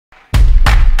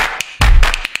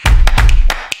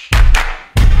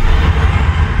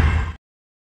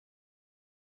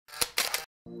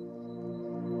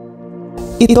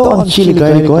Ito ang chili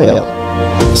garlic oil.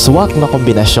 Suwak na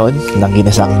kombinasyon ng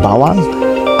ginisang bawang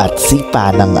at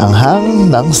sipa ng anghang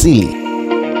ng sili.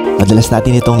 Madalas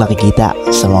natin itong nakikita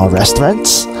sa mga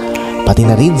restaurants, pati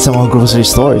na rin sa mga grocery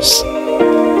stores.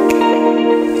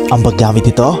 Ang paggamit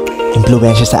nito,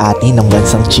 impluwensya sa atin ng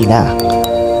bansang China,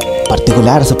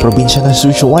 partikular sa probinsya ng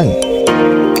Sichuan,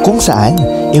 kung saan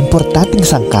importanteng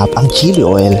sangkap ang chili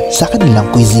oil sa kanilang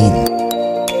cuisine.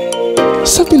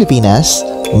 Sa Pilipinas,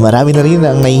 marami na rin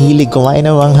ang nahihilig kumain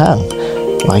ng manghang.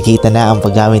 Makikita na ang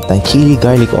paggamit ng chili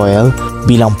garlic oil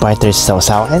bilang partner sa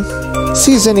sausawan,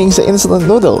 seasoning sa instant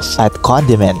noodles, at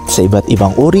condiment sa iba't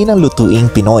ibang uri ng lutuing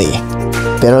Pinoy.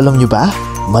 Pero alam nyo ba,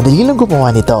 madali lang gumawa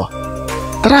nito.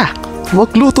 Tara,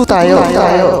 magluto tayo!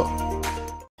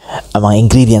 Ang mga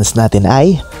ingredients natin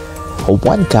ay 1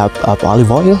 cup of olive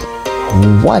oil,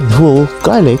 1 whole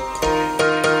garlic,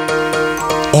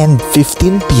 and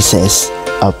 15 pieces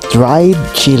of dried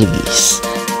chilies.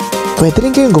 Pwede rin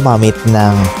kayong gumamit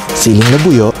ng siling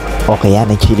labuyo o kaya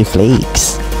ng chili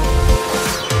flakes.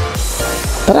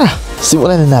 Tara,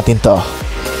 simulan na natin to.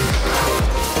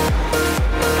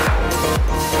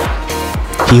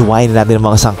 Hiwain natin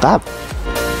ang mga sangkap.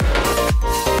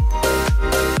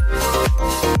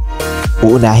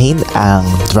 Uunahin ang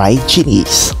dried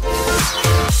chilies.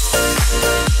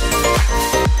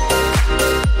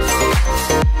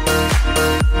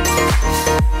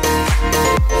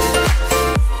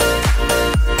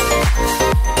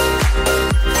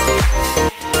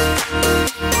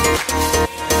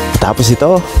 Tapos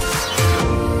ito,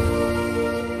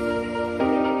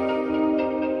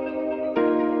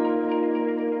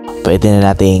 pwede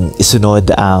na nating isunod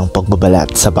ang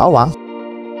pagbabalat sa bawang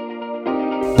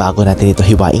bago natin ito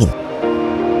hiwain.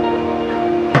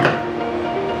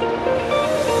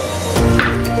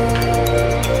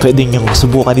 Pwede niyong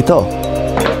subukan ito.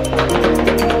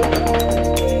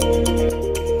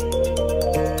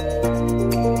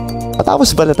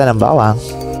 Matapos balatan ng bawang,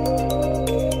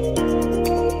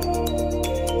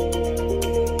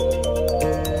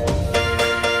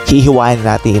 hihiwain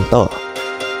natin ito.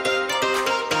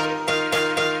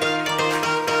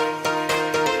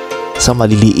 Sa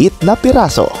maliliit na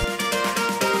piraso.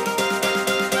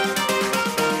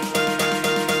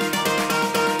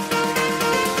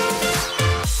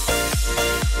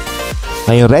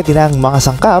 Ngayon ready na ang mga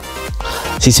sangkap,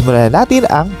 sisimulan na natin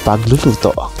ang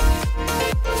pagluluto.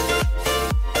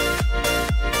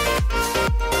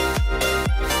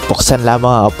 Buksan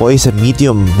lamang ang apoy sa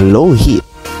medium-low heat.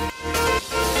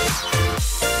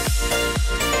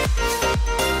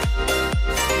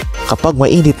 Kapag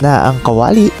mainit na ang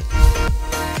kawali,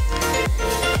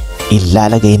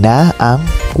 ilalagay na ang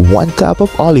 1 cup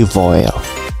of olive oil.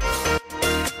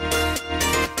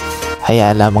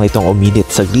 Hayaan lamang itong uminit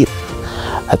saglit.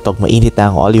 At pag mainit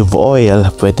na ang olive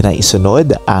oil, pwede na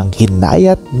isunod ang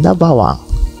hinayat na bawang.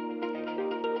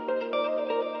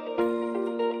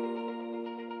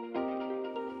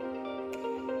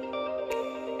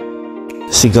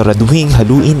 Siguraduhin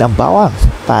haluin ang bawang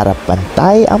para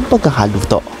pantay ang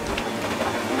pagkakaluto.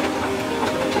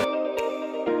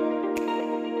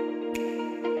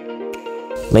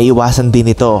 May iwasan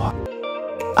din ito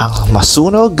ang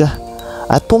masunog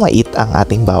at pumait ang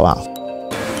ating bawang.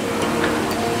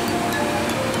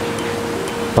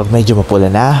 Pag medyo mapula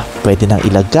na, pwede nang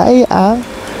ilagay ang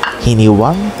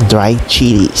hiniwang dried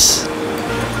chilies.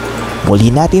 Muli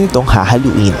natin itong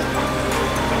hahaluin.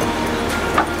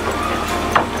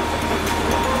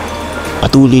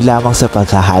 Patuloy lamang sa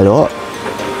paghahalo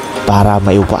para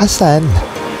maiwasan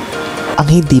ang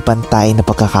hindi pantay na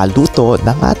pagkakaluto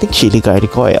ng ating chili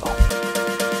garlic oil.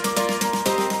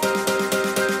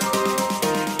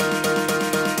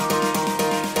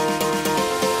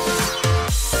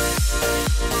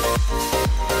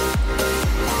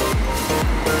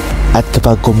 At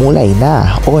kapag kumulay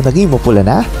na o naging mapula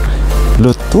na,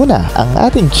 luto na ang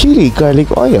ating chili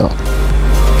garlic oil.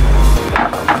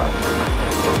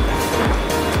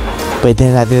 Pwede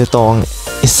na natin itong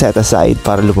iset aside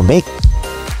para lumamig.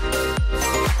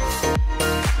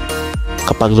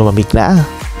 Kapag lumamig na,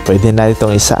 pwede na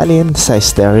itong isalin sa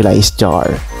sterilized jar.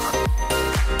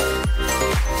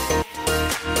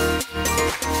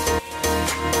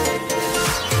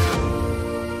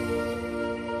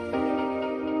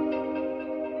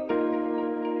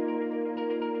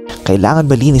 Kailangan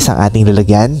malinis ang ating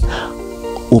lalagyan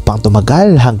upang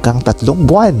tumagal hanggang 3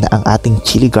 buwan ang ating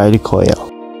chili garlic oil.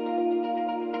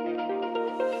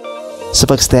 Sa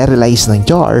pag-sterilize ng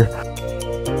jar,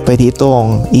 pwede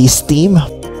itong i-steam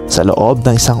sa loob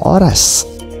ng 1 oras.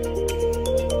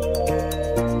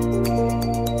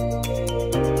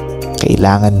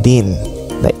 Kailangan din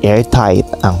na airtight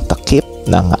ang takip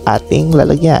ng ating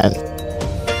lalagyan.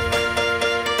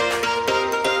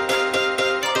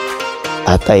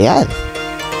 At ayan,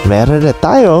 meron na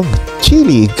tayong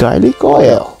chili garlic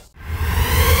oil.